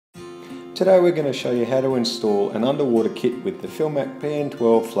Today we're going to show you how to install an underwater kit with the Philmac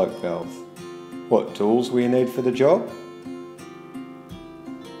PN12 Float Valve. What tools will you need for the job?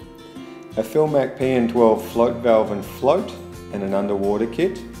 A Philmac PN12 Float Valve and float and an underwater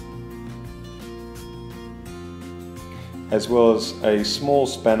kit, as well as a small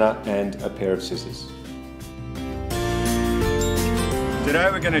spanner and a pair of scissors. Today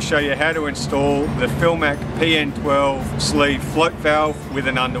we're going to show you how to install the Philmac PN12 sleeve float valve with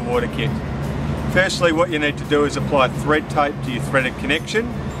an underwater kit. Firstly, what you need to do is apply thread tape to your threaded connection.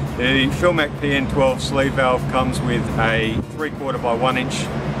 The Philmac PN12 sleeve valve comes with a 3/4 by 1 inch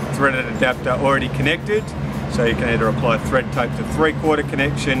threaded adapter already connected, so you can either apply thread tape to 3/4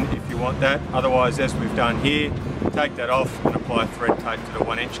 connection if you want that. Otherwise, as we've done here, take that off and apply thread tape to the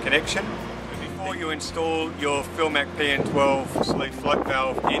 1 inch connection. Before you install your Philmac PN12 sleeve float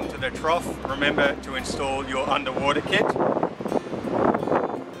valve into the trough, remember to install your underwater kit.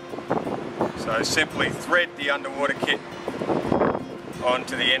 So simply thread the underwater kit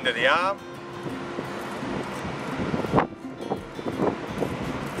onto the end of the arm.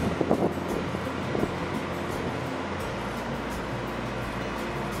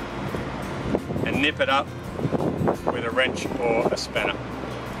 And nip it up with a wrench or a spanner.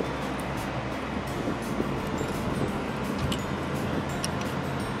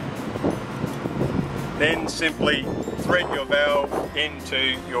 Then simply thread your valve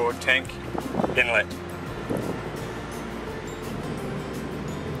into your tank inlet.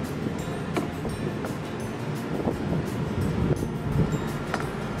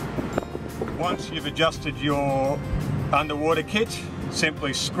 Once you've adjusted your underwater kit,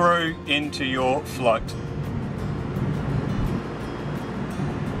 simply screw into your float.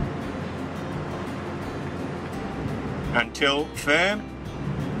 Until firm,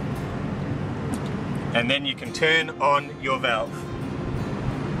 and then you can turn on your valve.